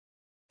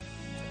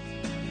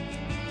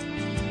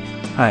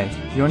Hi,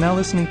 you are now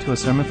listening to a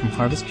sermon from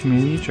Harvest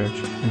Community Church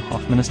in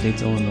Hoffman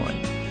Estates, Illinois.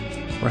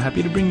 We're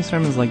happy to bring you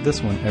sermons like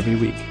this one every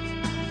week.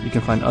 You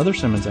can find other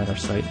sermons at our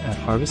site at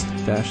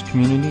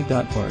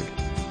harvest-community.org.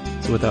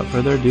 So without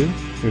further ado,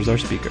 here's our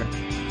speaker.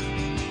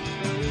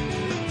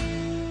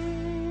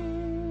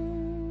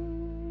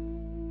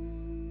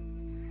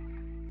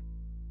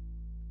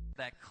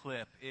 That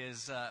clip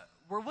is,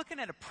 we're looking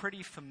at a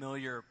pretty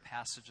familiar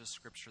passage of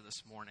Scripture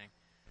this morning.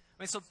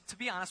 So to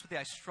be honest with you,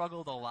 I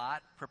struggled a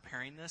lot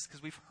preparing this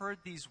because we've heard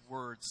these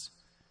words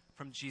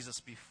from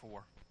Jesus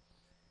before.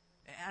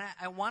 And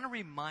I want to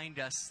remind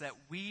us that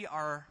we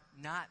are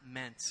not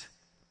meant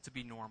to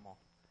be normal.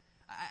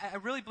 I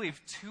really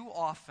believe too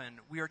often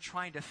we are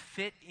trying to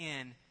fit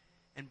in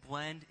and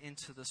blend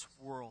into this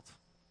world.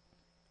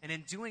 And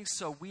in doing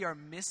so, we are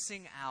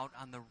missing out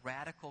on the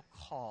radical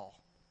call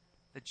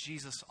that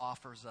Jesus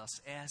offers us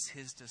as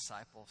his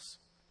disciples.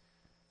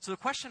 So the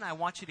question I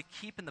want you to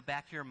keep in the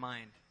back of your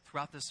mind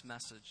throughout this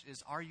message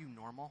is, are you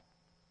normal?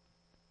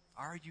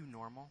 Are you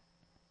normal?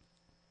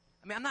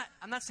 I mean,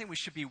 I'm not saying we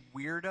should be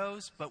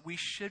weirdos, but we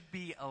should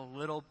be a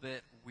little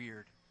bit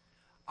weird.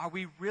 Are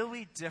we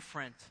really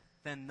different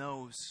than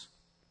those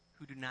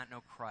who do not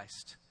know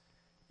Christ?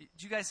 Do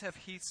you guys have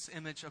Heath's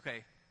image?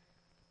 Okay.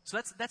 So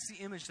that's the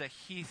image that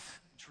Heath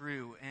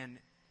drew, and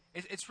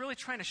it's really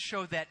trying to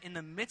show that in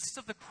the midst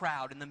of the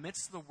crowd, in the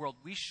midst of the world,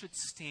 we should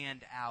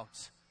stand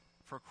out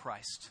for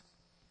Christ.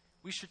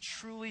 We should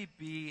truly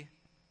be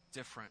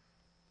different.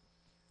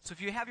 So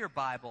if you have your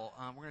Bible,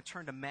 we're going to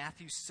turn to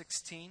Matthew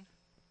 16,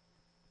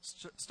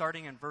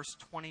 starting in verse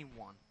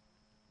 21.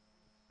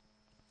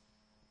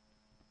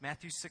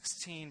 Matthew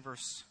 16,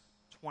 verse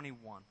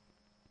 21.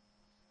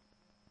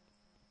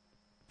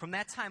 From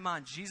that time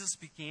on, Jesus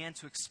began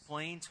to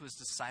explain to his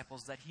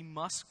disciples that he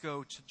must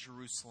go to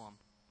Jerusalem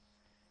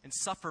and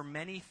suffer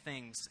many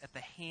things at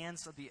the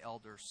hands of the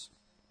elders,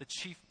 the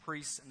chief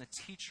priests, and the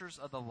teachers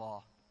of the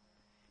law,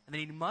 and that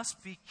he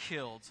must be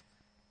killed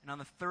and on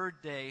the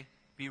third day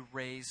be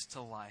raised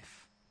to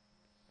life.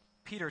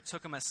 Peter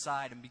took him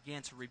aside and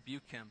began to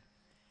rebuke him.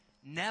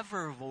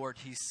 "Never, Lord,"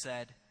 he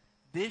said,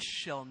 "this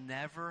shall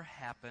never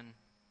happen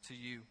to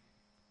you."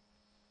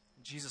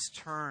 And Jesus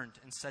turned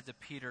and said to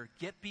Peter,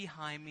 "Get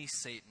behind me,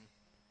 Satan.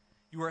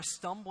 You are a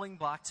stumbling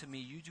block to me.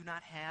 You do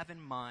not have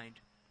in mind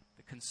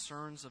the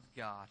concerns of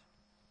God,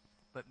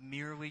 but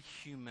merely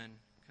human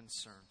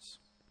concerns."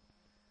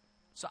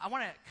 So I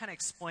want to kind of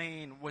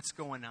explain what's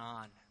going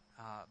on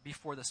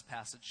before this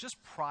passage.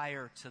 Just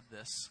prior to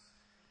this,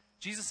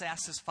 Jesus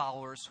asked his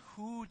followers,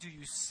 "Who do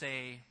you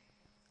say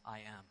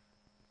I am?"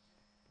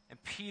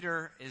 And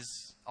Peter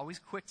is always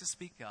quick to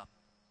speak up.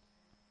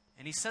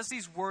 And he says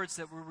these words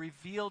that were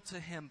revealed to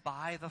him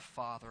by the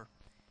Father.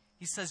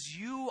 He says,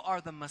 "You are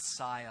the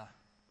Messiah,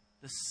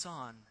 the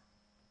Son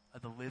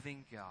of the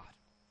living God."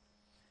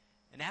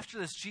 And after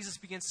this, Jesus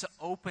begins to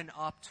open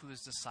up to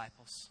his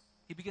disciples.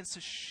 He begins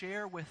to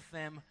share with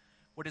them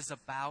what is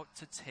about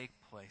to take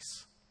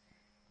place.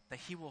 That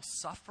he will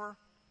suffer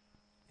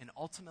and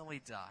ultimately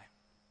die.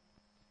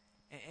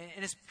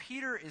 And as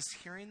Peter is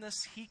hearing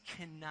this, he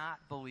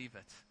cannot believe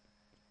it.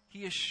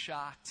 He is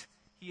shocked.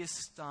 He is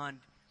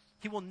stunned.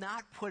 He will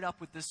not put up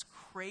with this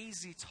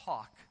crazy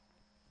talk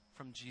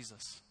from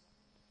Jesus.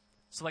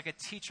 So like a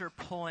teacher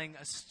pulling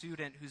a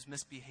student who's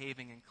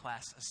misbehaving in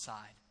class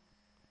aside,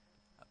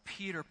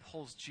 Peter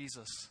pulls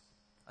Jesus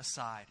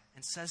aside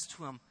and says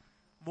to him,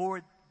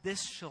 "Lord,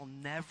 this shall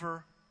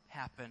never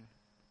happen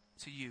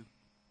to you.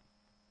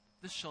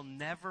 This shall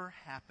never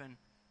happen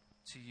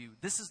to you."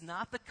 This is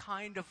not the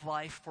kind of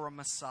life for a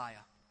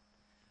Messiah.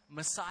 A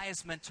Messiah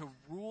is meant to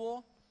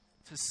rule,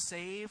 to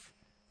save,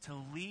 to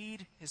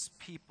lead his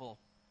people,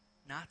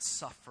 not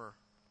suffer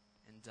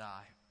and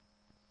die.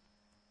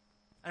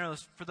 I don't know,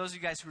 for those of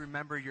you guys who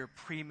remember your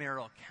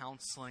premarital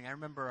counseling, I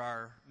remember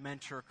our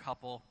mentor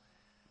couple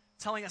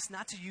telling us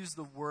not to use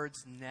the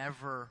words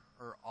never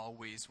or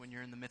always when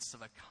you're in the midst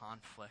of a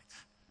conflict.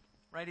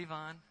 Right,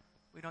 Yvonne?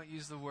 We don't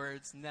use the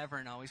words never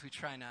and always. We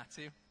try not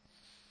to.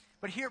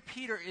 But here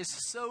Peter is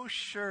so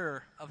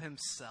sure of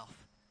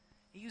himself.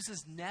 He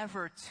uses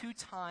never 2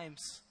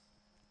 times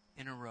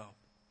in a row.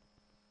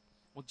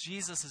 Well,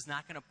 Jesus is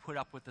not going to put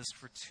up with this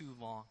for too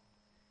long.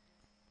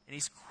 And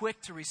he's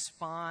quick to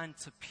respond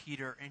to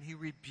Peter, and he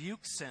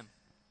rebukes him,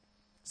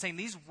 saying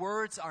these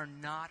words are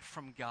not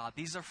from God.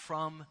 These are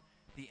from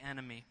the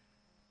enemy.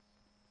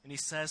 And he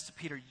says to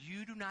Peter,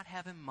 "You do not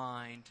have in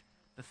mind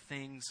the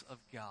things of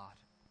God,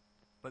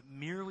 but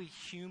merely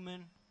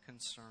human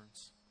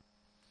concerns."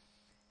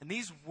 And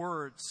these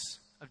words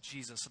of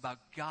Jesus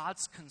about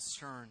God's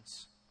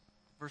concerns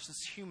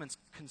versus human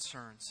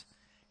concerns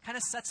kind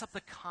of sets up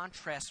the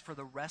contrast for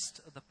the rest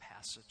of the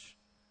passage.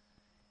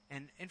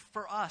 And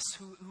for us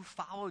who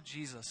follow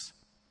Jesus,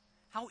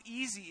 how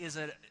easy is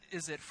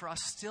it for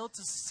us still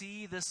to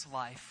see this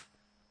life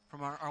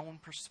from our own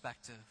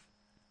perspective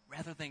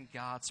rather than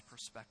God's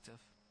perspective?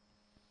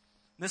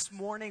 This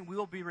morning, we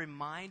will be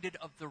reminded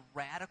of the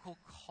radical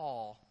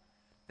call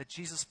that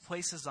Jesus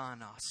places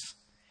on us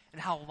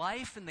and how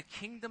life in the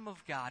kingdom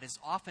of God is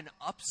often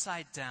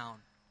upside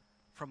down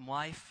from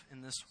life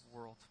in this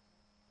world.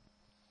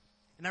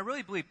 And I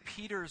really believe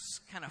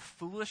Peter's kind of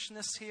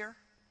foolishness here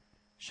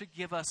should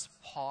give us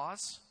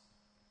pause.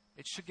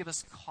 It should give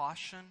us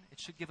caution. It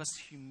should give us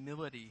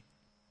humility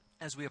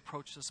as we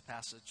approach this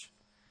passage.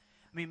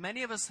 I mean,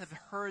 many of us have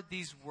heard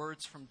these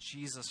words from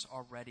Jesus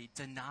already.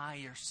 Deny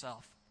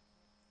yourself.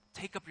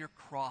 Take up your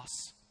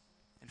cross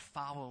and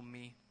follow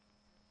me.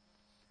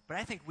 But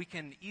I think we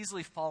can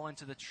easily fall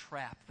into the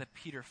trap that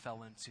Peter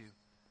fell into,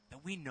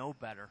 that we know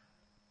better,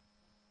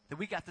 that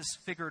we got this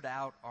figured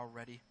out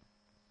already.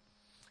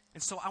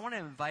 And so I want to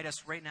invite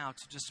us right now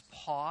to just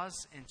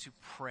pause and to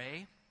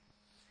pray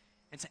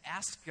and to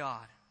ask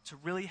God to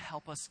really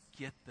help us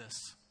get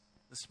this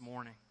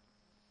morning.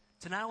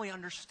 To not only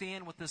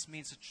understand what this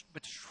means,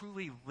 but to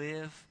truly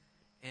live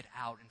it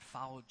out and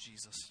follow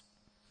Jesus.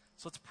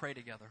 So let's pray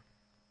together.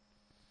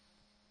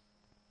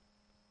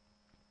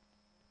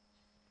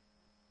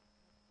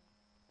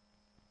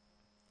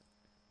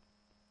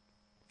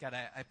 God,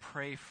 I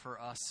pray for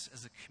us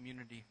as a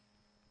community.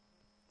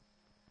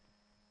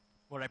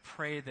 Lord, I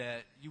pray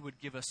that you would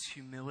give us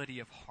humility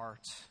of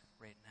heart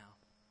right now.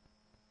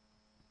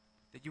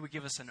 That you would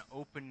give us an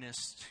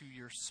openness to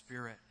your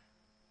Spirit.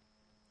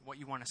 What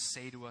you want to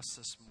say to us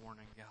this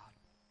morning, God.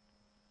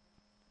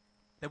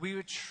 That we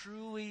would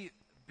truly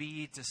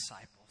be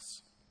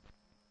disciples.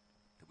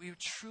 That we would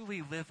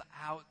truly live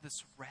out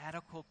this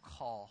radical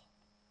call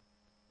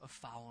of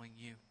following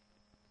you.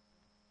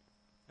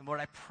 And Lord,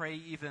 I pray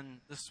even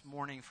this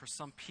morning for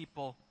some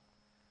people,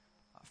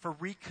 for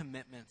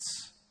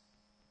recommitments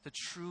to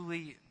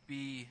truly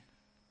be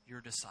your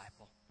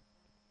disciple.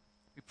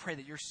 We pray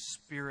that your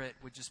Spirit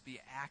would just be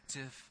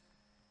active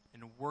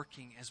and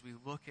working as we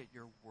look at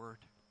your word,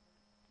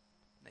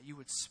 that you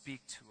would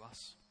speak to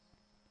us.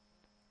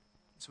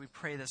 So we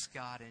pray this,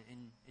 God,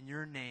 in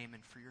your name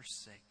and for your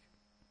sake.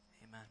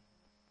 Amen.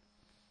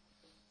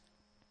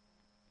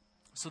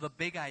 So the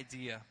big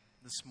idea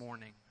this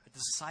morning, a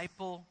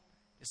disciple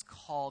is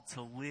called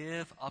to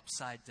live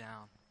upside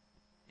down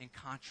in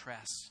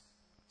contrast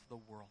to the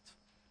world.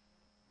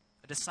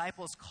 A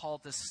disciple is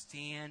called to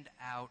stand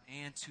out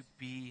and to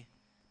be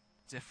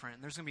different.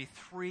 And there's going to be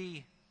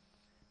three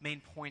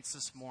main points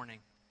this morning.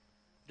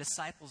 A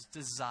disciple's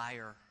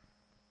desire,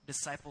 a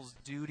disciple's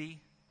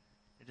duty,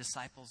 a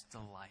disciple's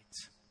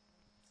delight.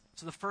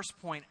 So the first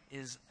point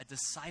is a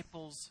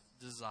disciple's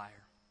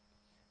desire.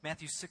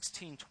 Matthew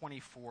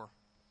 16:24.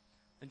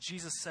 Then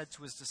Jesus said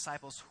to his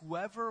disciples,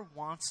 "Whoever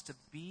wants to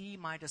be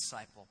my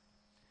disciple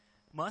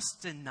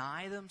must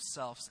deny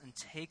themselves and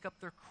take up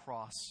their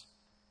cross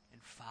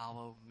and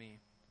follow me."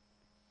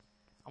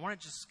 I want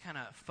to just kind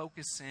of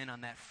focus in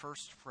on that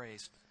first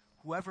phrase,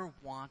 whoever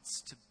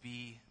wants to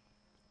be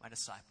my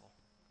disciple.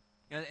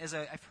 You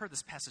know, I've heard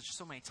this passage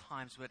so many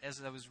times, but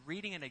as I was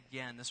reading it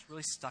again, this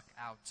really stuck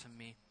out to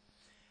me.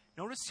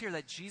 Notice here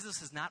that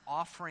Jesus is not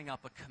offering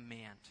up a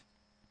command.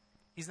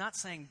 He's not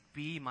saying,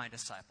 be my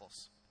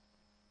disciples.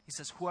 He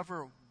says,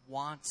 whoever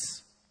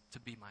wants to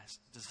be my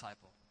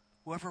disciple.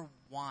 Whoever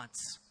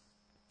wants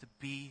to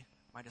be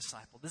my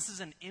disciple. This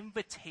is an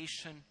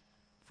invitation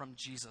from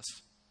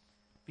Jesus,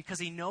 because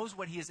he knows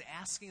what he is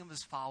asking of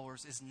his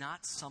followers is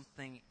not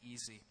something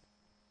easy.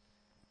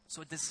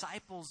 So a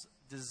disciple's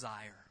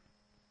desire.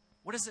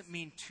 What does it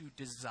mean to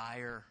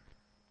desire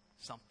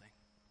something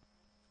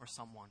or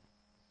someone?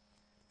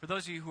 For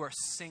those of you who are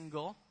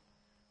single,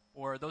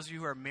 or those of you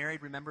who are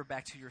married, remember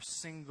back to your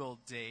single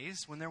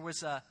days, when there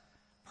was a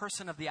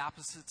person of the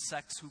opposite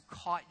sex who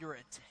caught your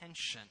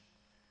attention,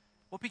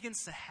 what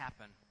begins to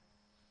happen?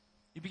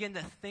 You begin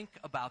to think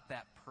about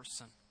that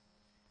person.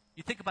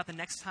 You think about the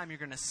next time you're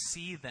going to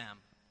see them,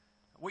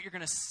 what you're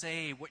going to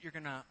say, what you're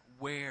going to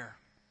wear.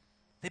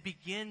 They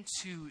begin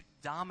to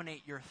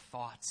dominate your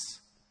thoughts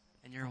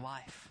and your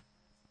life.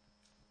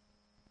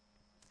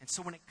 And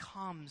so when it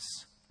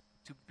comes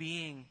to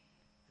being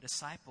a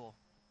disciple,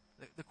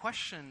 the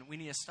question we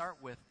need to start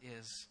with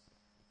is,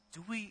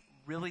 do we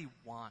really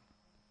want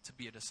to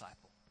be a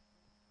disciple?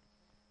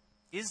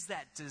 Is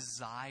that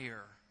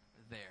desire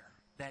there?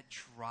 That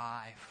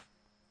drive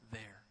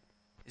there?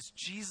 Is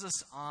Jesus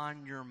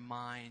on your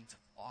mind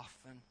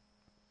often?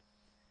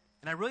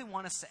 And I really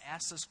want us to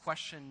ask this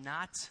question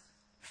not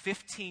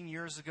 15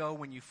 years ago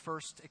when you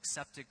first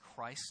accepted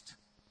Christ,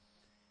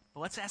 but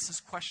let's ask this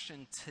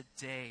question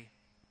today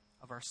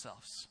of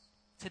ourselves.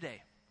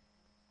 Today,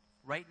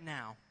 right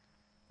now,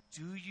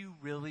 do you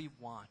really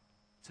want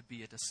to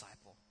be a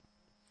disciple?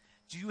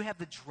 Do you have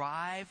the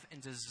drive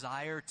and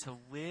desire to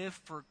live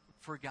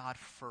for God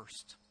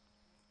first,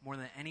 more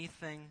than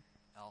anything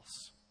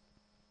else?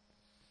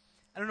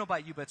 I don't know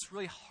about you, but it's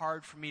really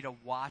hard for me to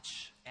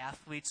watch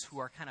athletes who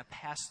are kind of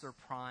past their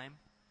prime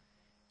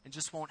and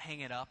just won't hang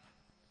it up.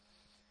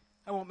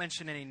 I won't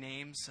mention any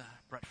names,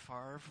 Brett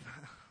Favre.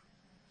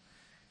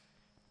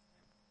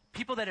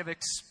 People that have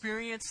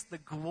experienced the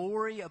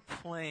glory of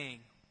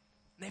playing.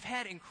 They've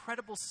had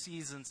incredible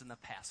seasons in the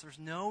past. There's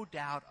no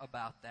doubt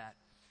about that.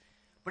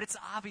 But it's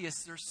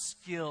obvious their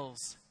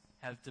skills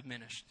have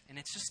diminished. And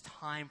it's just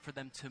time for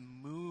them to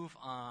move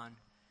on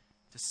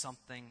to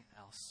something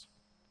else.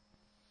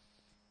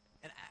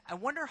 And I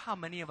wonder how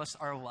many of us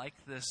are like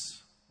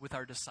this with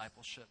our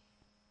discipleship.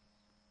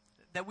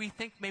 That we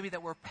think maybe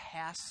that we're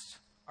past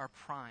our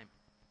prime.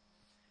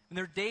 And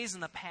there are days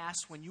in the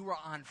past when you were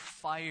on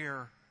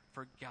fire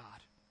for God,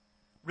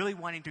 really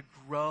wanting to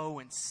grow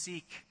and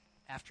seek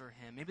after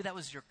Him. Maybe that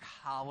was your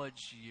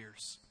college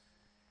years.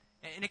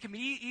 And it can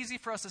be easy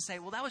for us to say,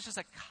 well, that was just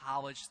a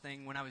college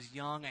thing. When I was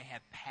young, I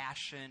had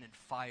passion and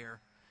fire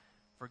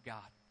for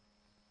God.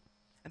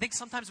 I think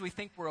sometimes we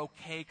think we're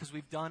okay because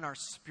we've done our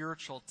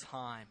spiritual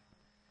time.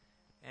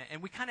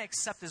 And we kind of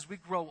accept as we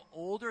grow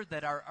older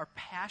that our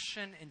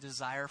passion and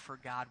desire for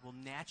God will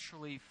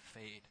naturally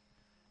fade.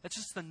 That's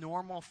just the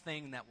normal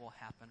thing that will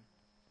happen.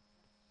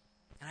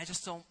 And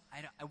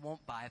I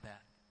won't buy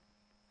that.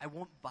 I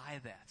won't buy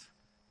that.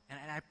 And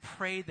I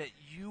pray that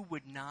you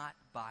would not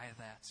buy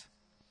that.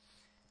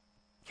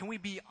 Can we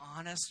be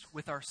honest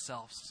with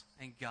ourselves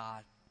and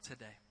God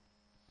today?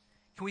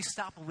 Can we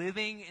stop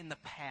living in the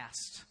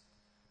past,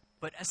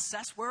 but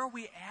assess where are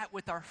we at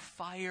with our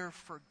fire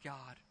for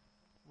God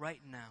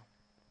right now?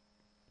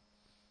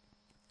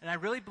 And I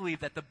really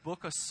believe that the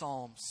book of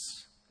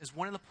Psalms is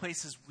one of the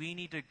places we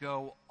need to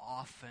go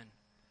often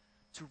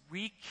to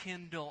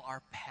rekindle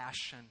our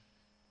passion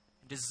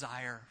and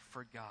desire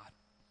for God.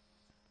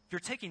 If you're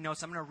taking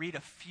notes, I'm going to read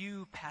a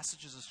few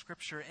passages of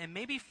Scripture, and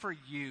maybe for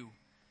you,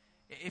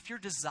 if your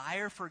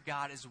desire for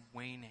God is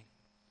waning,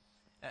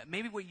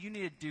 maybe what you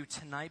need to do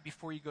tonight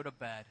before you go to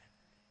bed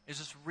is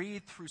just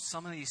read through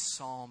some of these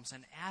Psalms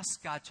and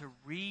ask God to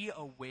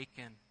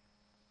reawaken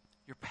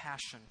your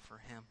passion for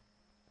Him.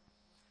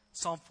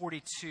 Psalm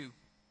 42,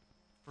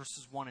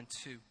 verses 1 and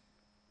 2.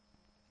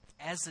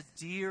 As a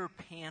deer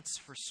pants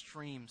for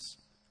streams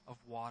of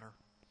water,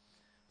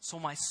 so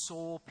my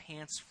soul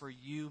pants for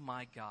you,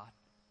 my God.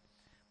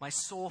 My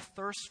soul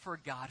thirsts for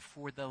God,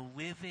 for the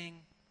living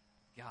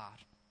God.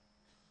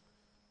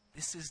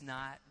 This is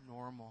not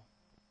normal.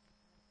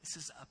 This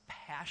is a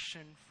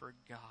passion for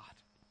God.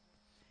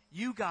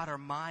 You, God, are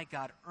my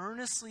God.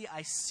 Earnestly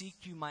I seek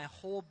you. My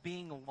whole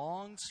being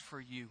longs for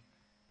you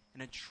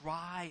in a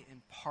dry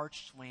and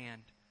parched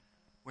land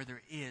where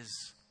there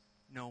is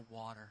no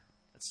water.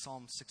 That's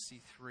Psalm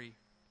 63. And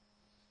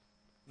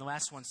the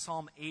last one,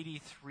 Psalm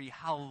 83.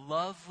 How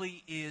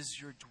lovely is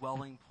your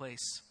dwelling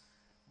place,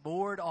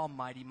 Lord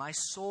Almighty. My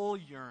soul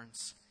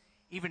yearns,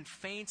 even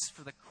faints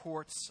for the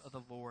courts of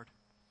the Lord.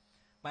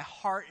 My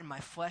heart and my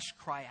flesh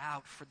cry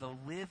out for the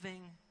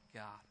living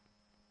God.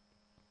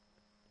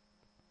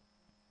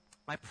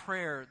 My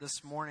prayer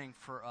this morning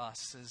for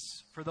us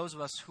is for those of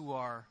us who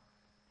are,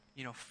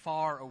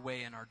 far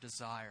away in our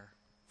desire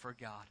for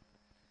God,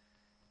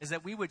 is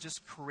that we would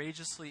just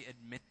courageously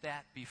admit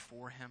that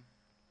before Him.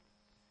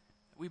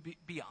 That we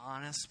be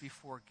honest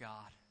before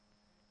God.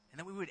 And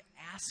that we would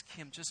ask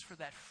Him just for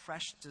that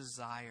fresh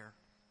desire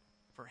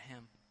for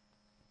Him.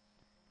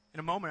 In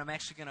a moment,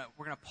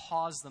 we're gonna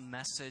pause the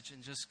message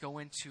and just go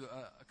into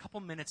a couple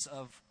minutes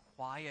of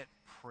quiet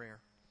prayer.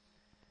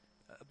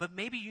 But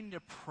maybe you need to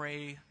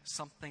pray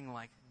something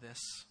like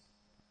this.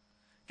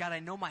 God, I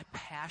know my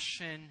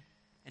passion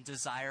and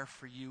desire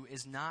for you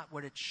is not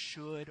what it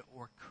should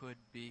or could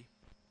be.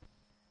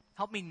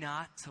 Help me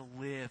not to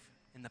live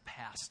in the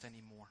past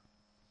anymore,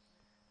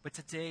 but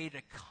today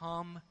to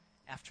come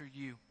after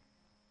you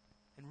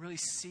and really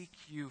seek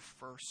you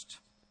first.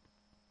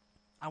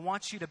 I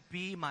want you to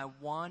be my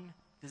one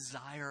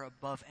desire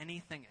above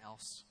anything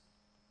else.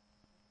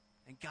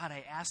 And God,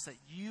 I ask that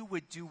you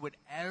would do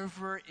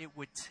whatever it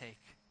would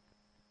take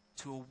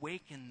to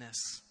awaken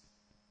this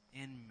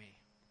in me.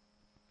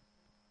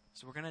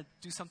 So we're going to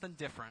do something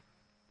different.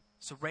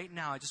 So right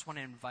now, I just want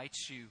to invite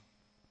you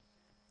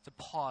to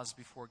pause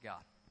before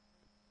God,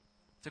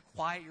 to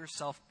quiet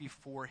yourself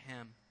before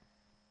Him,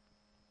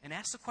 and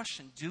ask the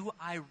question, do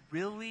I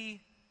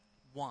really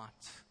want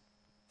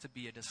to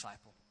be a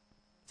disciple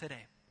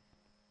today?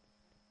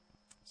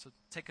 So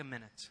take a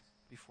minute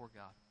before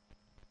God.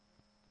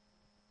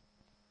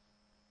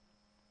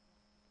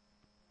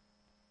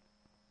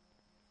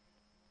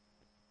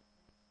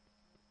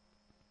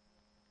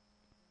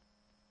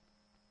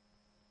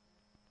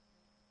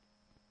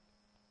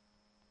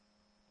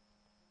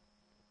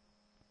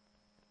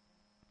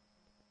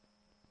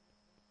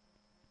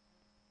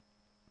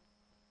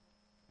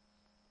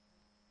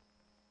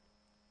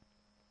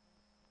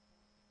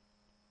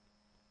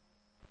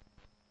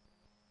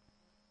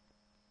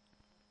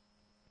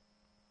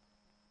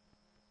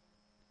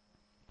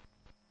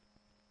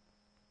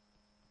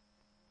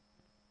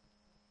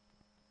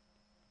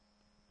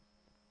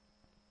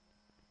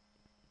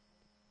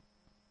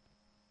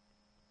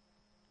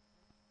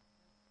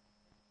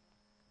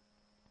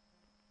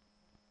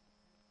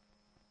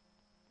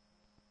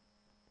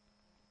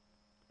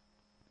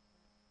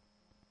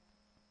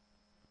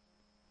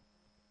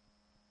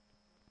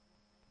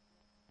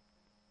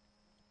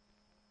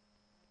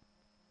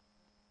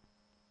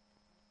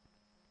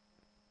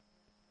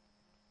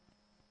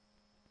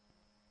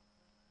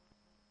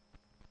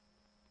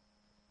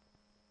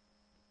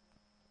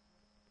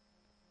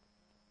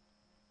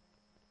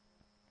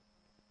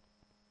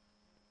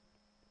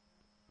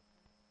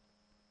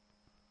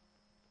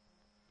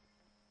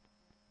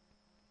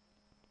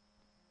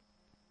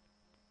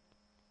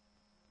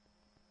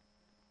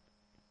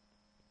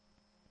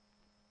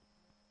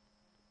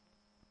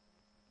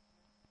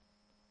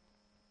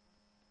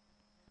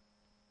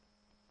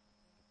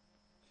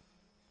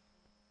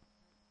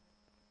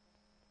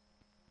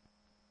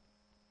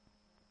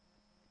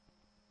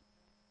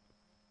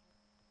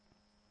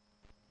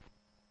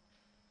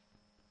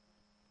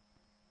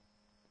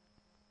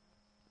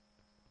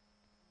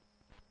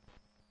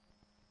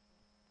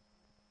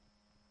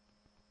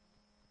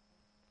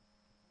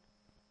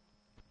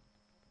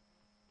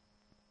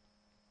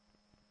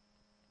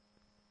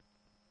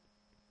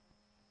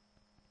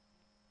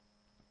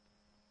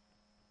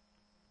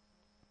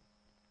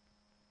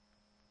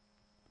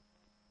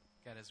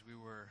 God, as we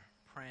were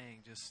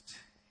praying, just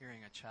hearing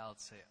a child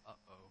say,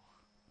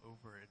 uh-oh,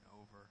 over and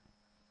over.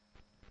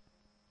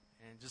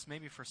 And just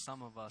maybe for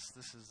some of us,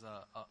 this is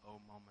a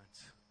uh-oh moment.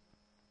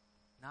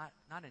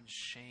 Not in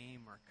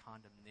shame or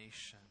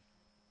condemnation,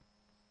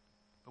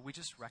 but we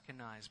just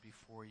recognize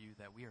before you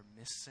that we are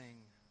missing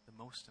the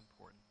most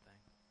important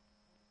thing.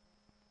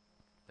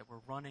 That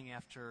we're running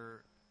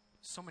after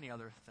so many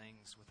other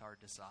things with our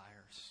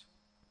desires.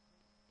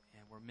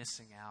 And we're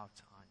missing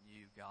out on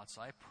you, God.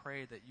 So I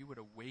pray that you would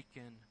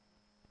awaken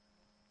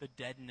the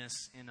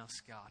deadness in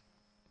us, God.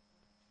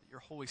 That your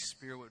Holy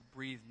Spirit would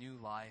breathe new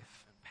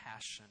life and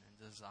passion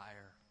and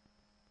desire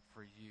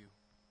for you.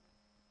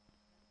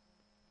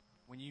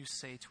 When you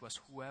say to us,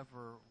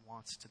 whoever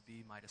wants to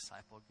be my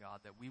disciple, God,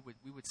 that we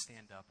would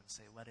stand up and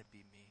say, let it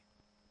be me.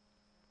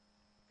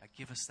 God,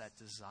 give us that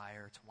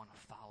desire to want to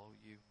follow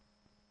you.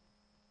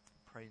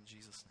 I pray in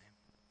Jesus' name.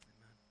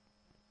 Amen.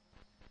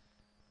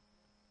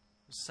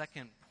 The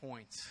second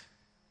point,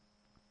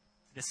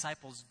 the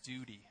disciples'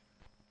 duty.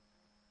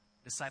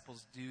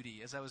 Disciples'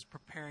 duty. As I was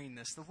preparing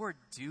this, the word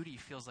duty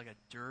feels like a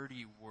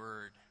dirty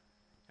word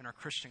in our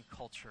Christian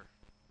culture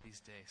these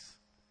days.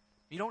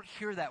 You don't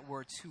hear that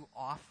word too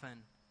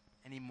often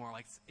anymore,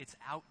 like it's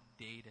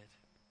outdated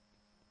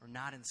or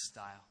not in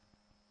style.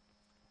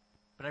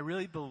 But I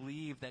really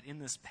believe that in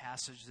this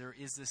passage there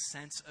is this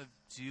sense of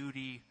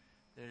duty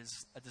that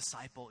a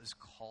disciple is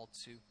called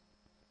to.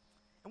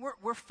 And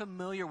we're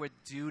familiar with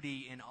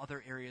duty in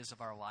other areas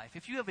of our life.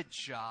 If you have a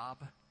job,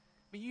 I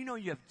mean, you know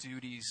you have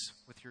duties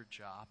with your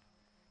job.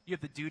 You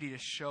have the duty to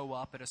show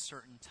up at a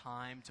certain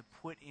time, to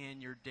put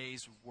in your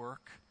day's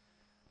work,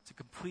 to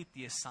complete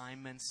the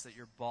assignments that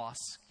your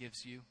boss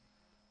gives you.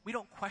 We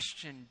don't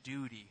question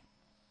duty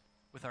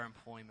with our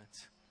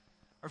employment.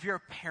 Or if you're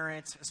a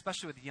parent,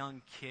 especially with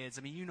young kids,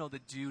 I mean, you know the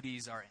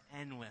duties are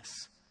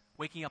endless.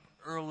 Waking up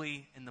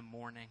early in the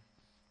morning,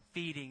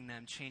 feeding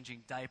them,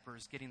 changing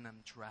diapers, getting them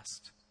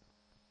dressed.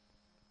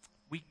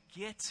 We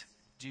get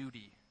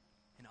duty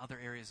in other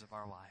areas of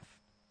our life.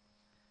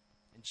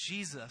 And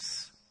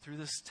Jesus, through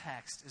this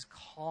text, is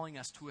calling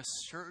us to a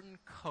certain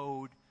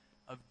code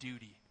of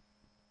duty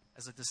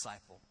as a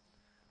disciple.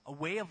 A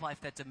way of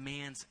life that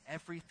demands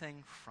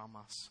everything from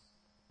us.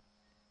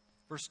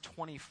 Verse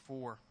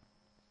 24.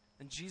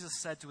 Then Jesus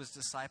said to his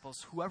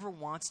disciples, whoever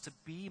wants to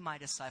be my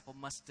disciple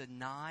must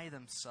deny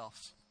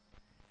themselves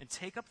and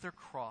take up their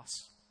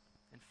cross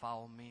and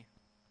follow me.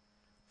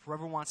 For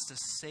whoever wants to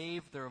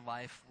save their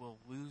life will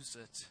lose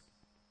it.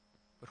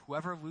 But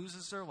whoever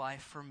loses their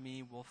life for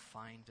me will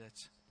find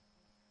it.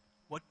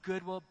 What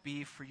good will it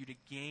be for you to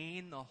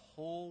gain the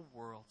whole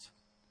world,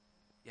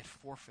 yet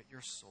forfeit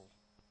your soul?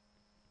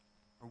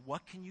 Or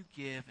what can you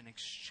give in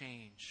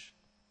exchange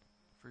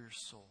for your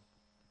soul?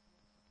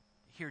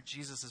 Here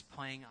Jesus is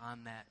playing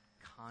on that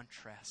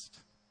contrast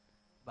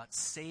about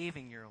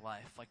saving your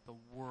life like the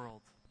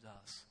world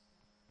does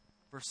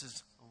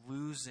versus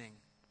losing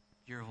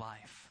your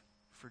life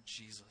for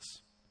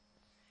Jesus.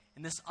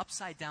 In this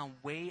upside down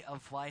way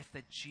of life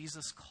that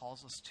Jesus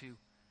calls us to,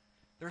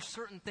 there are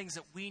certain things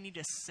that we need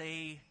to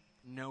say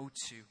no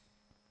to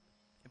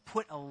and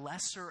put a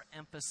lesser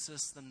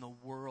emphasis than the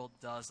world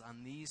does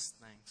on these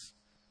things.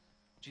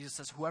 Jesus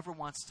says, whoever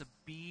wants to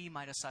be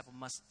my disciple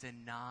must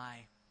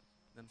deny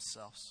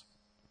themselves.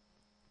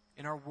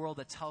 In our world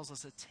that tells us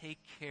to take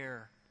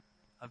care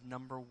of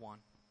number one,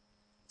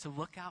 to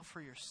look out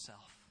for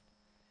yourself,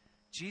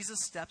 Jesus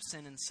steps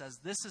in and says,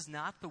 this is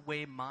not the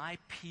way my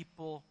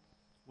people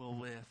will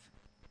live.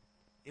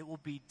 It will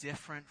be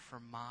different for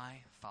my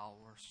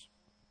followers.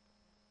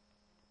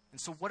 And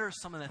so what are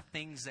some of the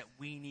things that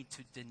we need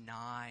to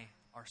deny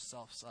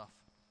ourselves of?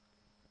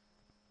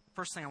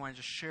 First thing I want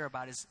to just share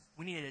about is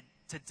we need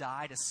to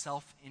die to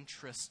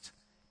self-interest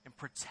and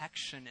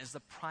protection as the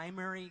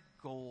primary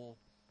goal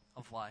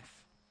of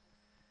life.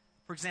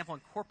 For example,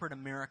 in corporate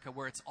America,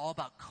 where it's all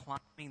about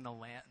climbing the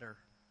ladder,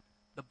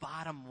 the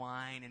bottom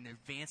line, and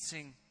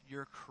advancing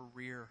your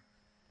career,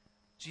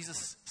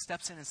 Jesus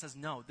steps in and says,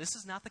 no, this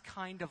is not the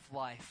kind of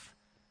life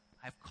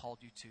I've called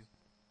you to.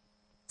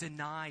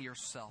 Deny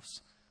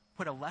yourselves.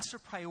 Put a lesser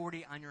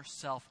priority on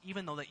yourself,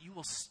 even though that you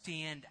will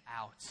stand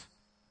out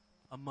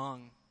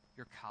among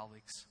your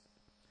colleagues.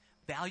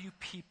 Value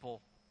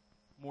people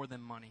more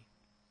than money.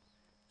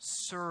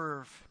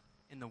 Serve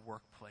in the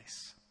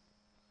workplace.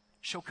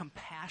 Show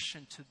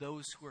compassion to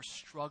those who are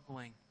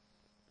struggling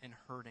and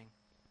hurting.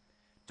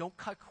 Don't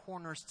cut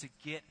corners to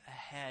get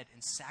ahead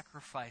and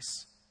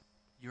sacrifice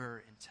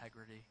your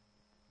integrity.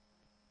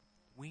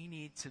 We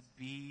need to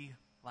be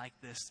like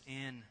this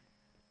in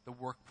the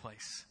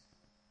workplace.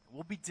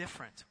 We'll be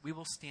different. We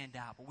will stand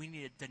out. But we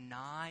need to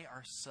deny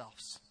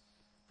ourselves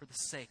for the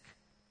sake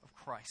of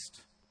Christ.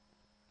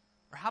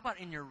 Or how about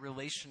in your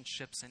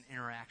relationships and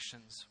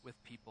interactions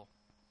with people?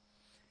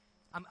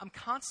 I'm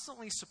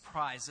constantly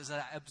surprised as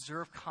I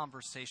observe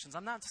conversations.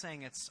 I'm not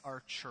saying it's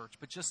our church,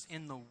 but just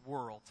in the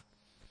world.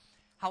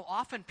 How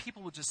often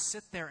people will just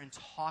sit there and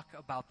talk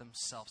about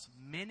themselves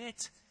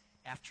minute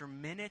after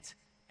minute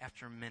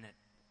after minute.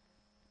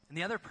 And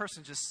the other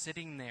person just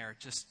sitting there,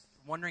 just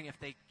wondering if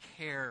they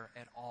care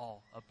at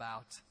all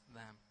about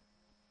them.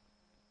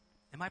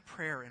 And my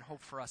prayer and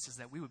hope for us is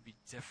that we would be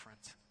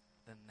different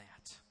than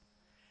that.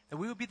 That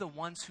we would be the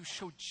ones who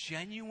show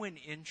genuine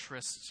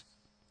interest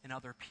in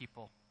other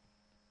people.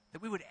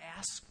 That we would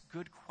ask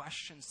good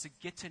questions to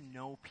get to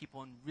know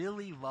people and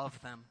really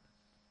love them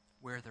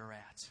where they're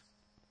at.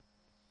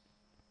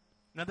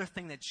 Another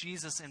thing that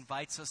Jesus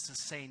invites us to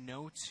say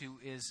no to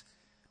is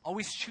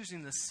always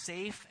choosing the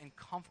safe and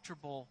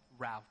comfortable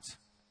route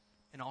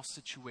in all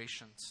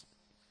situations.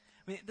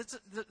 I mean,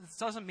 this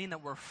doesn't mean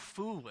that we're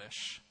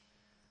foolish,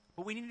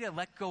 but we need to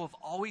let go of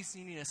always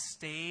needing to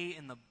stay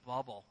in the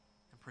bubble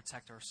and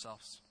protect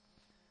ourselves.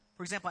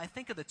 For example, I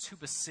think of the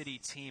Tuba City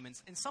team,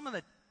 and some of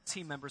the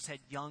team members had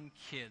young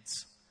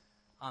kids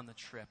on the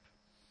trip.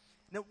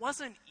 And it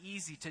wasn't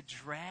easy to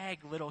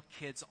drag little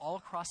kids all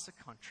across the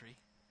country.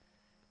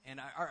 And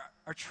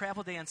our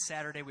travel day on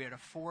Saturday, we had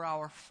a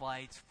 4-hour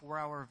flight,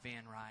 4-hour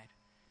van ride.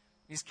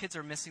 These kids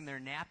are missing their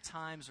nap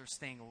times or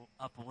staying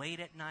up late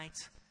at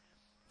night.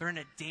 They're in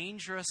a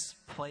dangerous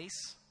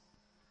place.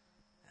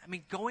 I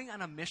mean, going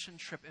on a mission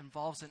trip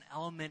involves an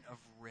element of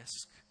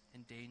risk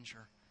and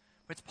danger.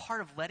 But it's part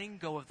of letting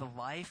go of the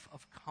life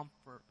of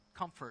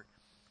comfort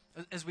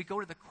as we go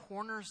to the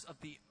corners of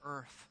the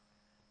earth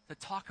to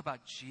talk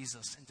about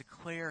Jesus and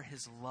declare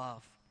his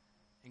love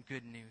and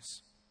good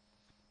news.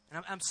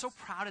 And I'm so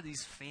proud of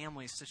these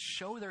families to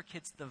show their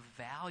kids the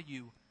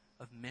value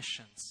of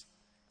missions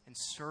and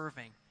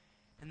serving,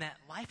 and that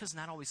life is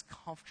not always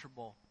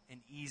comfortable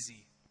and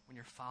easy when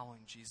you're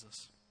following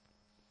Jesus.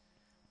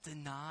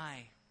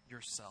 Deny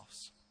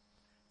yourselves.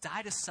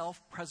 Die to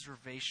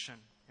self-preservation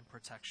and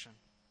protection.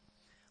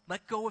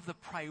 Let go of the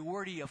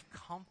priority of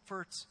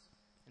comfort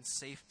and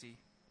safety.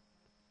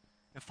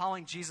 And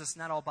following Jesus is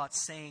not all about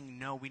saying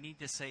no. We need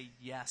to say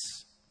yes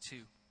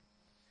too.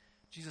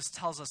 Jesus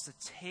tells us to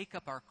take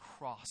up our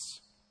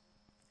cross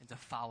and to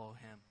follow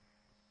him.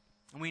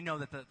 And we know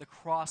that the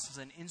cross is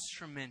an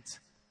instrument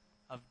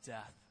of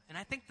death. And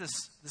I think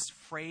this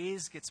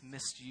phrase gets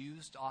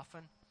misused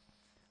often.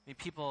 I mean,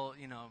 people,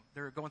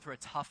 they're going through a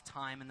tough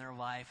time in their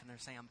life, and they're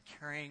saying, I'm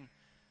carrying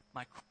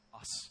my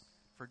cross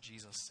for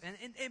Jesus. And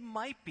it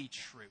might be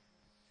true.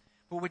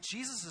 But what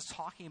Jesus is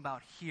talking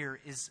about here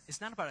is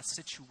not about a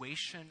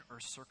situation or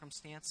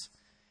circumstance.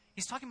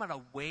 He's talking about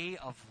a way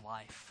of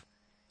life.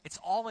 It's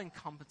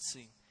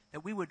all-encompassing,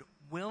 that we would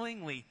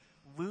willingly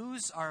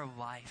lose our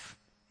life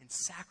in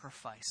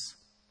sacrifice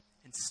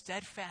and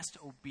steadfast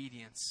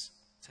obedience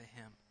to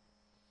him.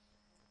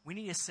 We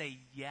need to say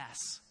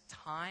yes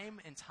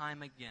time and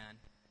time again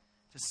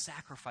to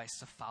sacrifice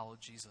to follow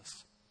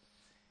Jesus.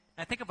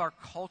 And I think of our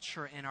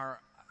culture and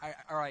our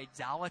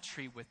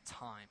idolatry with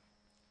time.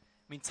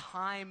 I mean,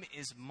 time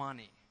is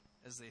money,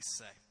 as they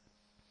say.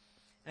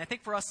 And I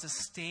think for us to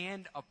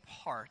stand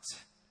apart,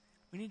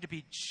 we need to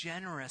be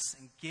generous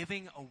in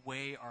giving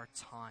away our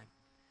time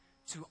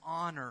to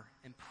honor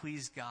and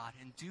please God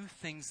and do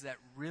things that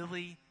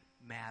really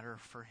matter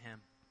for him.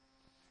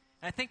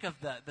 And I think of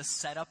the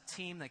setup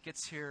team that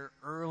gets here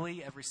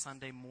early every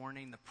Sunday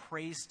morning, the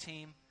praise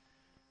team,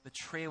 the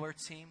trailer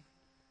team.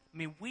 I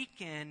mean,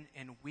 week in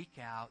and week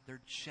out,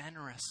 they're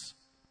generous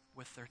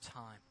with their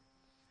time.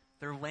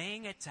 They're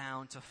laying it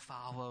down to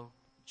follow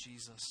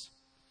Jesus.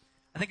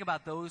 I think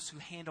about those who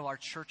handle our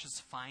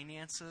church's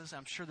finances.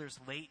 I'm sure there's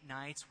late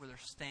nights where they're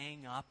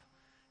staying up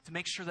to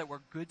make sure that we're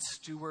good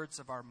stewards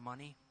of our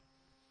money.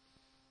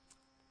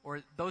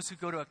 Or those who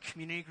go to a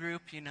community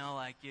group, you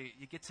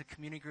get to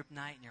community group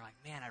night and you're like,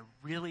 man, I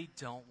really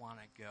don't want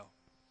to go.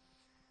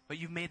 But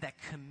you've made that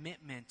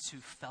commitment to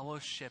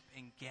fellowship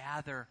and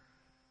gather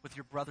with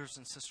your brothers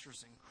and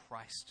sisters in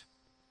Christ.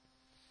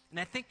 And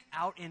I think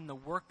out in the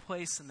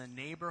workplace, in the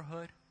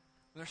neighborhood,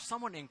 when there's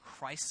someone in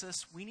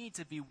crisis, we need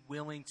to be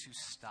willing to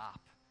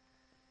stop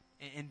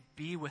and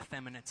be with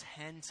them and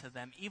attend to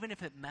them, even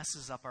if it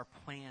messes up our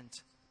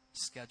planned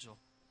schedule.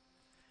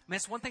 I mean,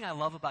 it's one thing I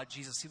love about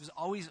Jesus. He was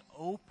always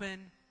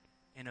open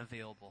and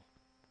available.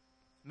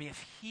 I mean,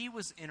 if he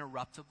was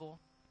interruptible,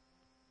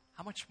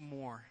 how much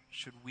more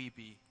should we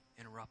be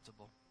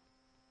interruptible?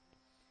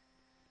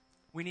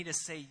 We need to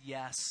say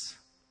yes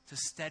to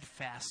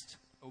steadfast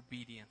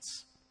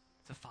obedience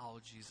to follow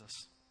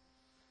Jesus.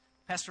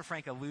 Pastor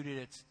Frank alluded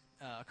it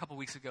a couple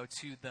weeks ago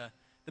to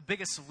the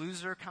Biggest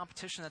Loser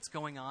competition that's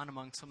going on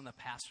among some of the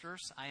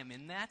pastors. I am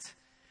in that.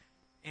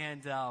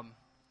 And,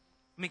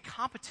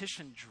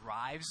 competition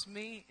drives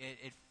me.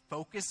 It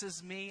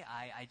focuses me.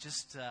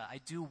 I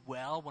do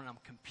well when I'm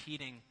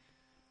competing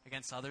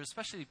against others,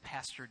 especially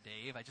Pastor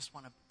Dave. I just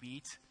want to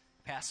beat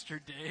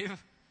Pastor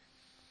Dave.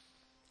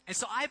 And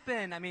so I've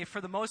been,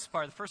 for the most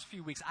part, the first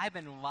few weeks, I've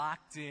been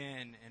locked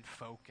in and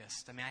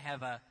focused. I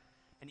have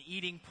an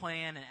eating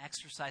plan, an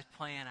exercise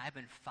plan. I've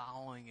been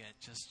following it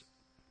just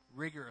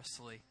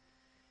rigorously.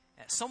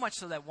 So much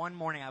so that one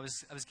morning I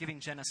was giving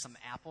Jenna some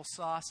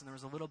applesauce, and there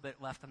was a little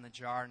bit left in the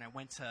jar, and I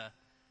went to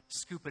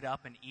scoop it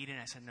up and eat it,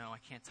 and I said, no, I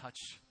can't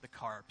touch the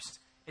carbs.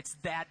 It's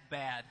that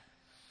bad.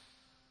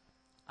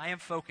 I am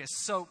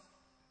focused. So,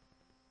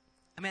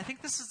 I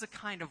think this is the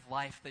kind of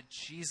life that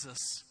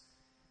Jesus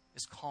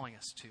is calling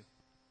us to.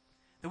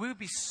 That we would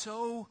be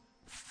so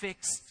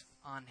fixed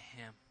on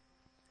Him.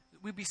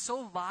 That we'd be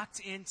so locked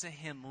into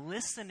Him,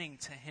 listening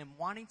to Him,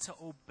 wanting to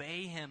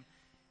obey Him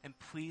and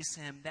please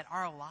Him, that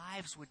our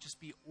lives would just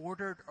be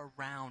ordered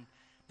around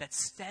that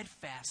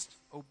steadfast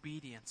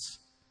obedience.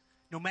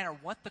 No matter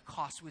what the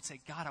cost, we would say,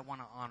 God, I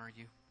want to honor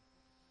you.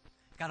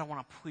 God, I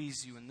want to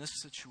please you in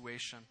this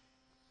situation.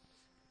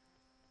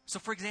 So,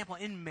 for example,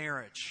 in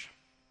marriage,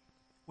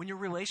 when your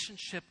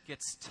relationship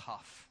gets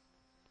tough,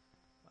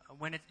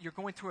 when you're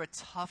going through a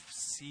tough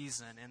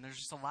season and there's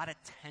just a lot of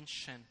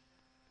tension,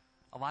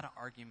 a lot of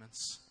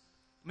arguments,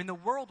 I mean, the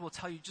world will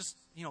tell you just,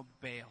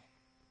 bail.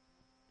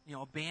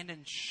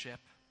 Abandon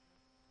ship.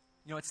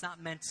 It's not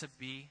meant to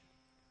be.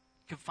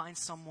 You can find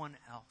someone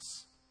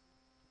else.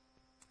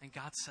 And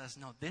God says,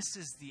 no, this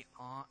is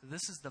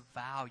the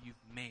vow you've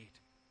made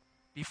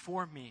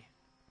before me,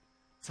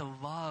 to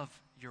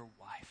love your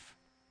wife,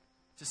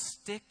 to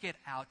stick it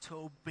out, to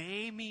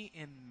obey me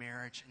in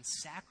marriage and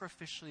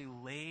sacrificially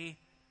lay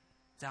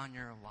down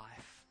your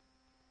life.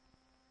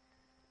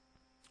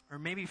 Or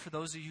maybe for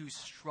those of you who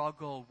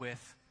struggle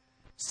with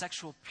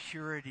sexual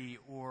purity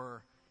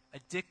or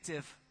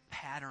addictive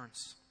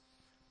patterns,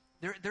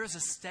 there's a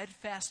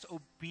steadfast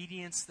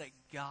obedience that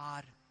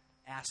God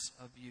asks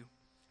of you.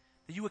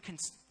 That you would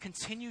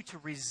continue to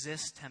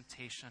resist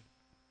temptation,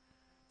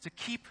 to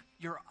keep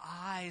your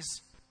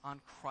eyes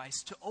on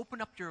Christ, to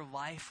open up your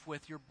life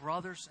with your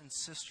brothers and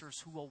sisters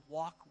who will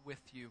walk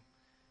with you,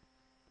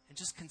 and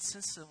just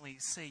consistently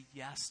say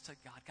yes to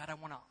God. God, I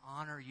want to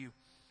honor you.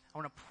 I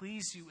want to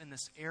please you in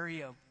this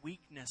area of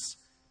weakness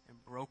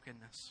and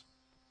brokenness.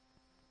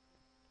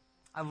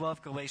 I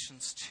love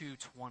Galatians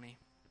 2:20.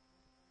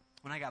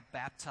 When I got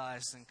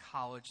baptized in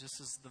college, this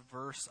is the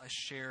verse I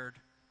shared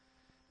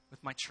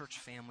with my church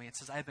family. It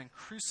says, I have been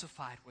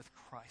crucified with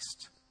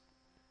Christ,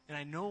 and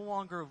I no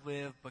longer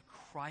live, but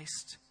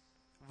Christ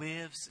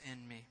lives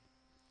in me.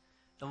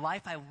 The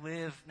life I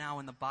live now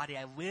in the body,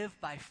 I live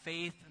by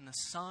faith in the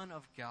Son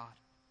of God,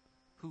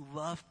 who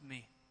loved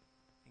me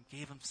and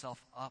gave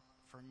himself up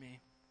for me.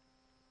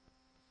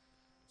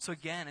 So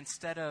again,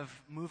 instead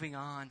of moving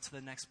on to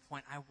the next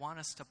point, I want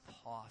us to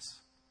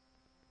pause.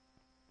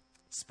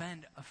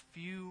 Spend a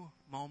few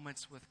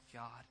moments with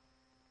God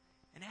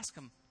and ask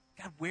Him,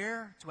 God,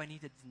 where do I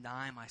need to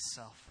deny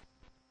myself?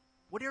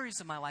 What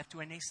areas of my life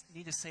do I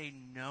need to say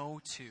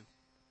no to?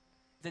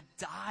 To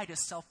die to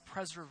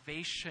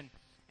self-preservation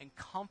and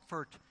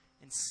comfort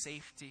and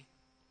safety?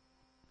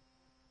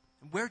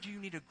 And where do you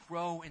need to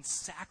grow in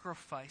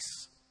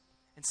sacrifice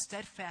and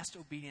steadfast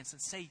obedience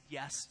and say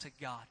yes to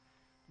God,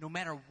 no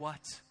matter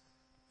what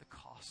the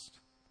cost?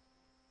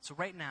 So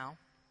right now,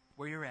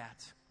 where you're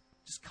at,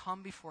 just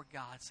come before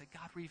God. Say,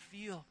 God,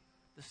 reveal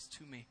this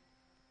to me.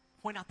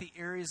 Point out the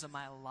areas of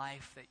my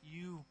life that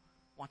you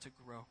want to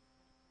grow.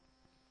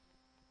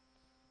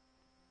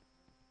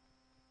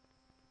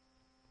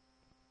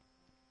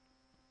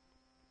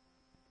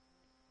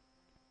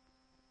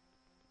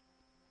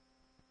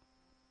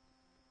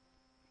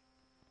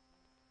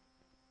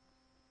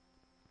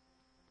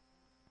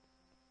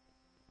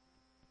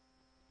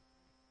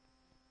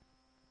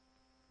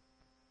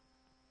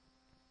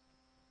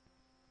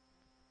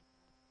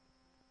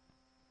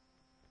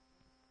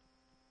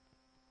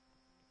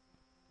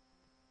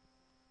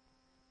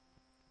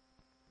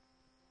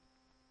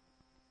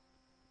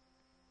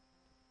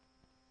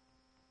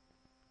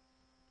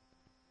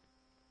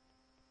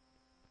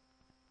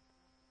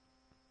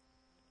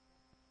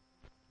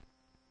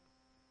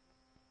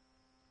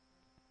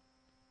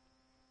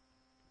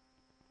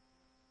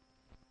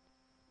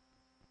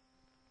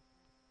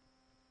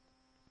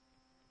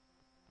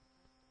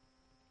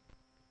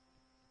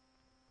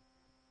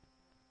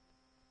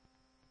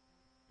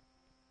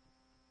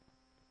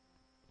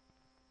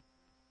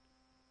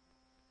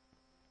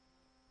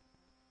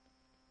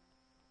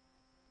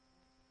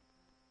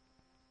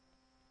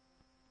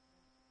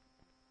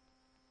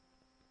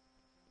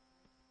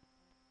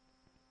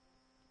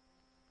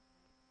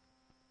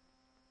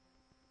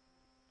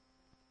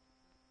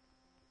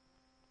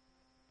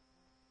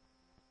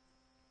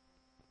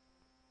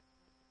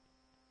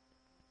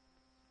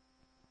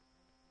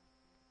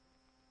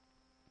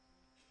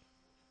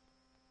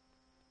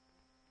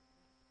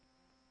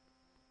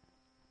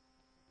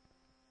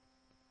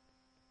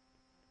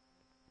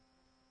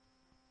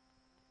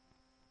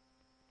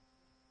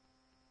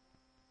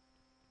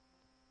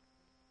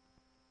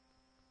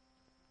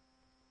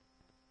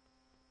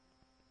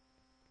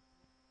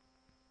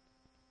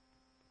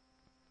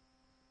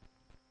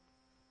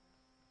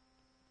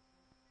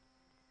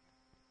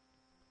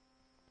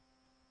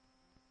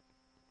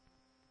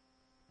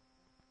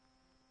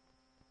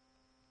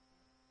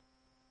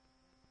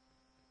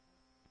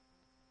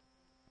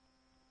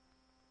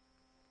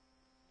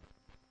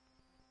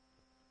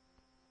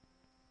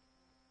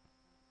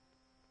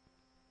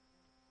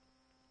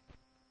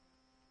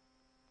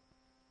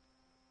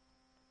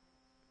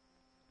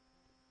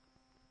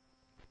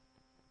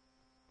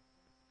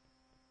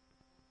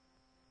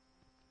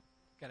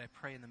 God, I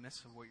pray in the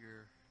midst of what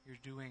you're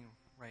doing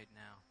right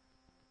now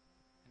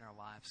in our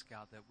lives,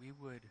 God, that we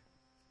would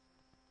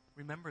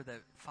remember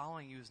that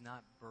following you is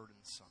not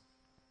burdensome.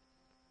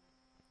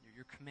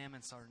 Your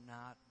commandments are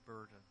not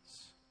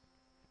burdens.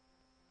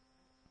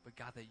 But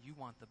God, that you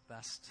want the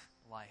best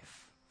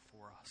life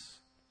for us.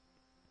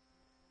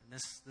 And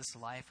this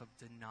life of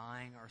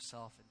denying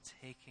ourselves and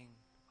taking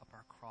up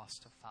our cross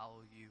to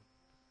follow you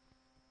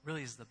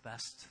really is the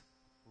best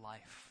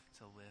life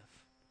to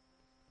live.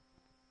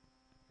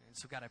 And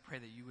so, God, I pray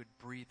that you would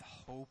breathe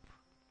hope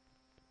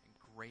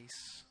and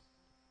grace.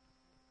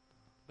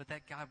 But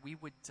that, God, we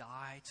would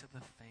die to the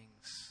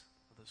things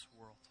of this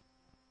world.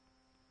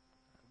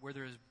 Where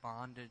there is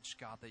bondage,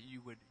 God, that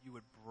you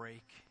would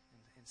break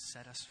and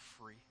set us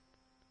free.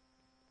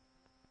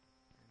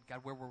 And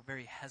God, where we're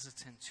very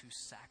hesitant to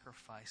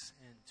sacrifice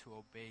and to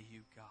obey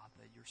you, God,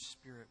 that your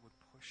Spirit would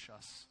push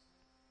us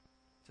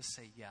to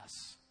say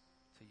yes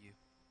to you.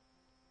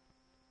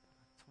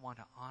 To want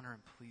to honor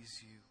and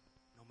please you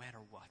no matter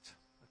what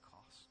the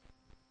cost.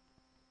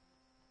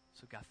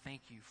 So God,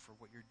 thank you for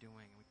what you're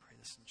doing, and we pray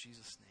this in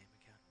Jesus' name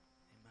again.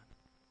 Amen.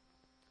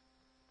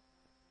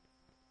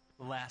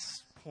 The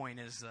last point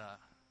is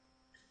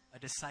a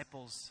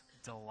disciple's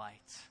delight,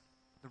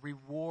 the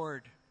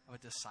reward of a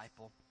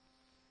disciple.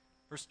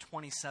 Verse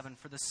 27,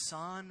 for the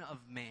Son of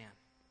Man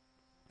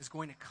is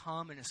going to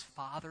come in his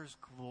Father's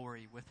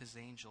glory with his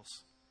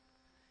angels.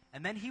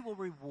 And then he will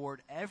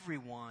reward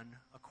everyone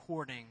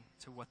according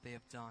to what they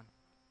have done.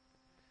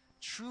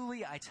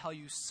 Truly, I tell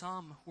you,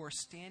 some who are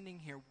standing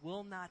here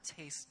will not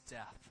taste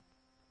death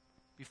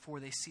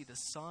before they see the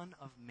Son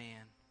of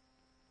Man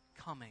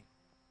coming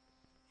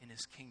in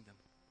his kingdom.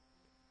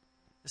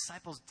 The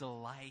disciple's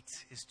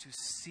delight is to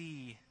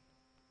see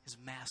his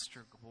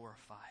master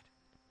glorified.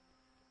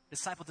 The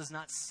disciple does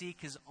not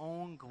seek his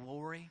own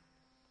glory,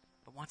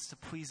 but wants to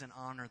please and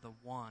honor the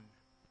one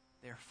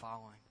they're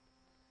following.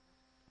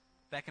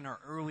 Back in our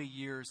early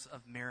years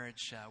of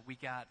marriage, we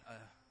got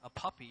a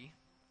puppy,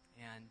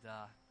 and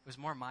it was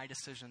more my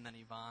decision than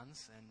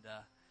Yvonne's.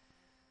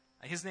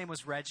 And his name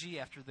was Reggie,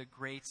 after the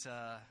great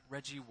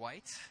Reggie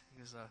White.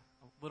 He was a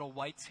little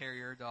white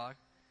terrier dog.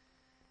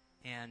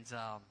 And,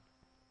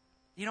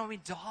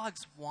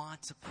 dogs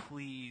want to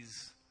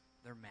please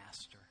their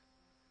master.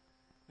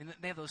 I mean,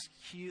 they have those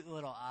cute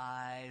little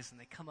eyes, and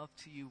they come up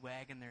to you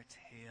wagging their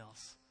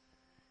tails.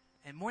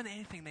 And more than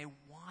anything, they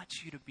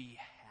want you to be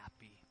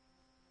happy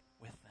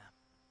with them.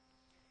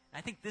 And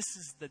I think this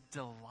is the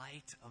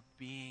delight of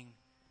being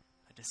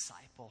a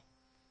disciple.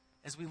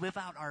 As we live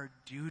out our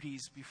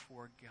duties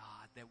before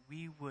God, that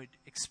we would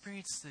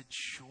experience the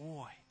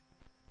joy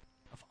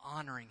of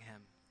honoring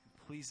him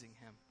and pleasing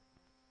him.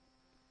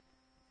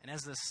 And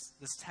as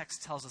this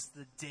text tells us,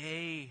 the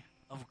day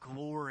of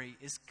glory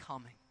is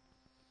coming,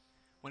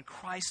 when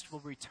Christ will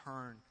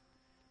return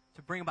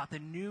to bring about the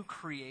new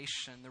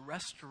creation, the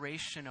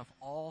restoration of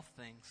all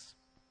things.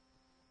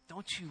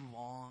 Don't you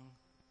long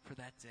for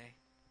that day,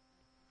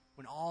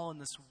 when all in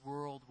this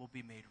world will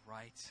be made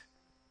right?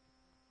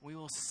 We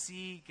will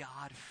see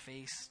God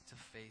face to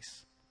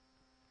face.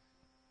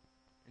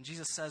 And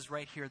Jesus says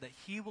right here that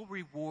he will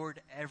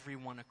reward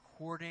everyone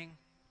according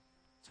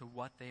to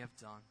what they have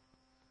done.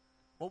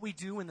 What we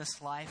do in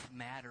this life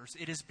matters.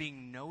 It is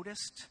being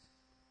noticed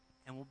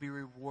and will be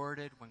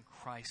rewarded when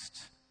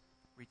Christ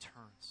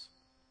returns.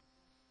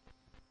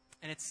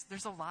 And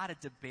there's a lot of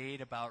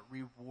debate about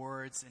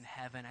rewards in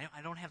heaven.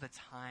 I don't have the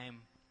time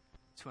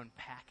to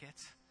unpack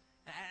it.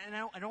 And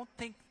I don't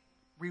think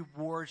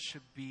rewards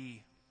should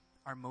be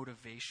our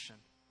motivation.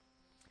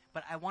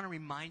 But I want to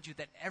remind you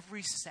that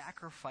every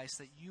sacrifice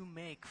that you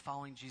make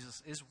following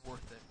Jesus is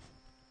worth it.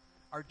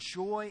 Our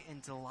joy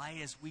and delight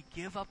as we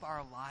give up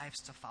our lives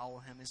to follow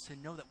him is to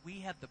know that we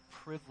have the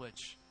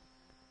privilege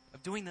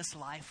of doing this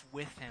life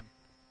with him,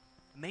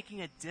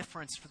 making a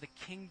difference for the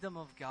kingdom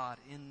of God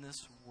in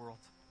this world.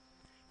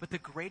 But the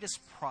greatest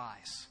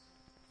prize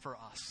for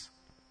us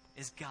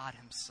is God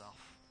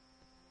himself.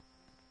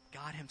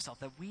 God himself,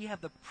 that we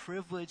have the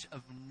privilege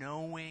of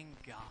knowing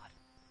God,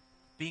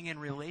 being in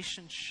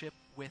relationship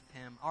with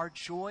him. Our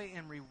joy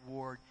and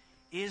reward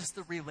is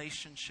the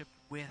relationship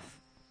with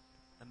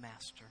the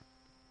Master.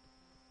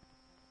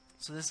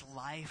 So this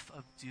life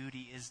of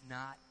duty is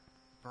not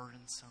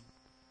burdensome.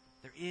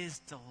 There is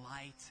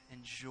delight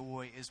and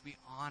joy as we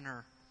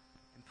honor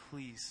and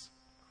please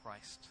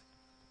Christ.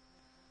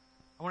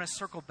 I want to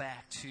circle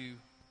back to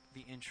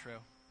the intro,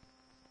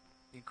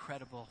 the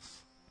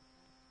Incredibles.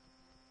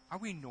 Are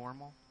we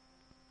normal?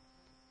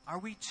 Are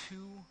we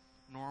too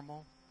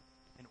normal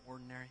and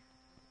ordinary?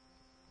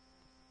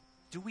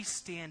 Do we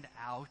stand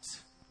out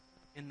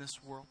in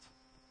this world?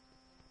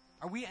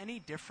 Are we any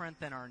different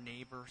than our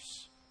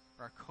neighbors,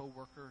 or our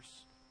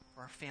coworkers,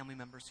 or our family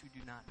members who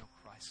do not know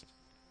Christ?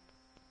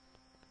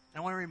 And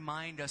I want to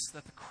remind us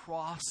that the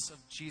cross of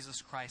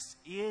Jesus Christ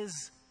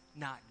is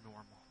not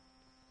normal.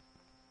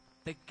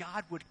 That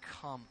God would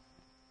come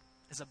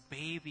as a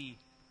baby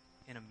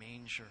in a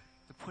manger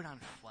to put on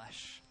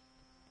flesh,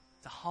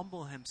 to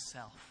humble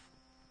himself,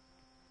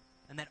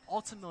 and that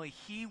ultimately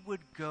he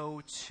would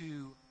go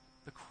to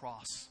the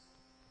cross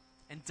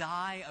and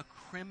die a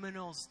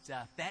criminal's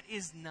death. That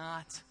is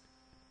not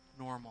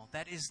normal.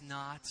 That is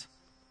not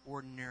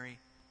ordinary.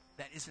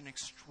 That is an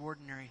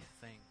extraordinary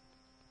thing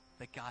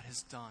that God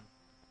has done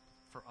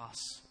for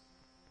us.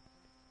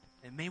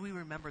 And may we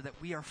remember that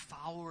we are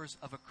followers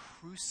of a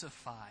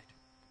crucified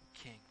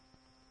King.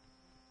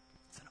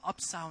 It's an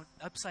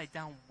upside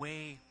down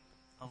way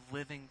of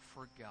living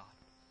for God.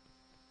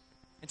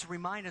 And to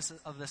remind us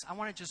of this, I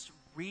want to just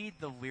read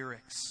the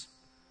lyrics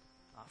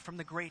from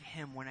the great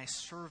hymn, When I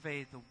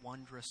Survey the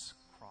Wondrous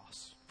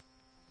Cross.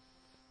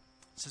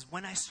 It says,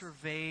 when I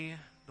survey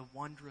the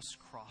wondrous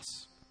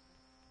cross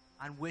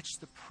on which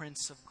the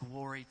Prince of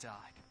Glory died,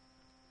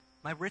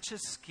 my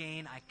richest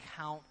gain I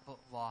count but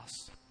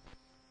loss,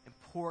 and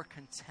pour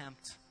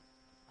contempt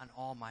on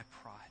all my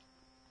pride.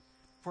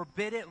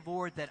 Forbid it,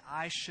 Lord, that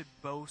I should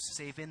boast,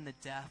 save in the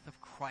death of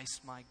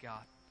Christ my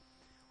God.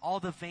 All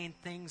the vain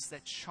things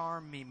that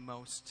charm me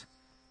most,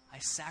 I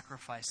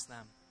sacrifice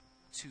them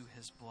to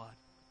his blood.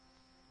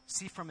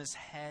 See from his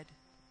head,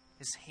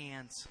 his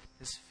hands,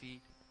 his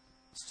feet,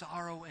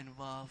 sorrow and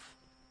love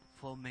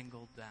flow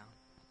mingled down.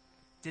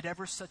 Did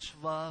ever such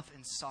love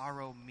and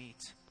sorrow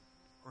meet,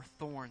 or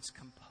thorns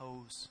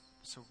compose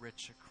so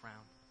rich a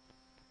crown?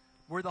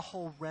 Were the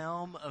whole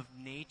realm of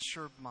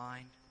nature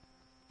mine,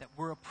 that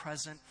were a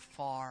present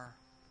far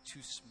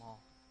too small.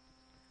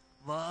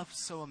 Love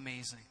so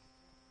amazing,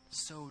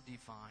 so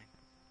divine,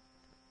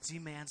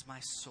 demands my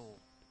soul,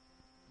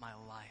 my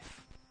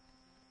life,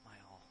 my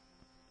all.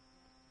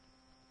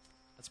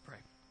 Let's pray.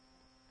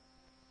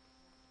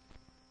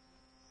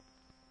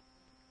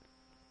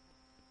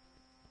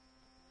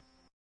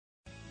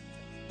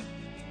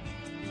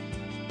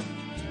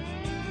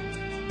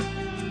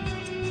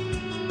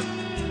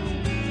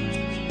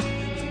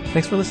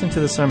 Thanks for listening to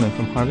the sermon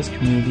from Harvest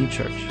Community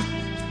Church.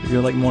 If you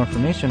would like more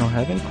information or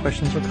have any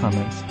questions or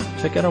comments,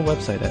 check out our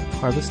website at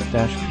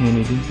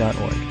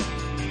harvest-community.org.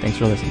 Thanks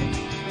for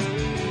listening.